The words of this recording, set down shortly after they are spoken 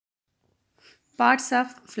Parts of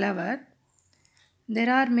flower.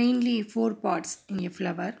 There are mainly four parts in a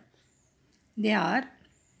flower. They are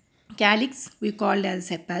calyx, we call as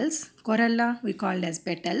sepals, corolla, we call as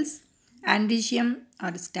petals, androecium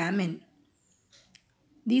or stamen.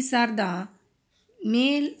 These are the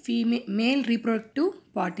male reproductive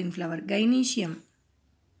part in flower. Gynoecium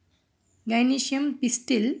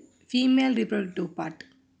pistil, female reproductive part.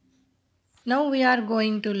 Now we are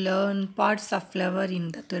going to learn parts of flower in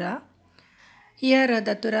Datura. Here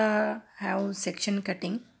Datura have section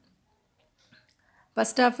cutting.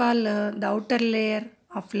 First of all, the outer layer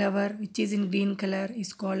of flower which is in green color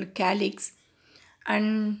is called calyx,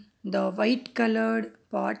 and the white colored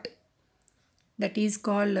part that is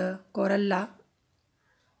called corolla,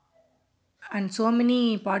 and so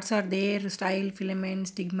many parts are there: style, filament,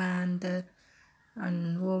 stigma,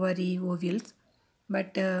 and ovary, ovules.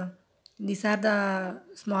 But these are the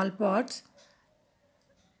small parts.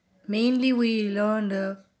 Mainly we learned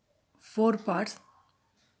four parts.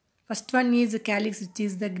 First one is calyx, which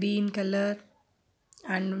is the green color,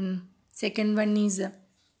 and second one is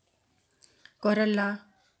corolla,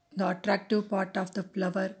 the attractive part of the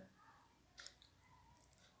flower.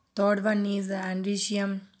 Third one is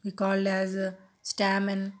androecium, we call as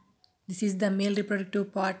stamen. This is the male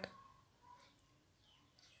reproductive part.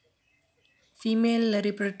 Female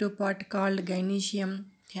reproductive part called gynoecium.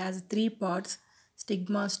 It has three parts: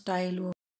 stigma, style,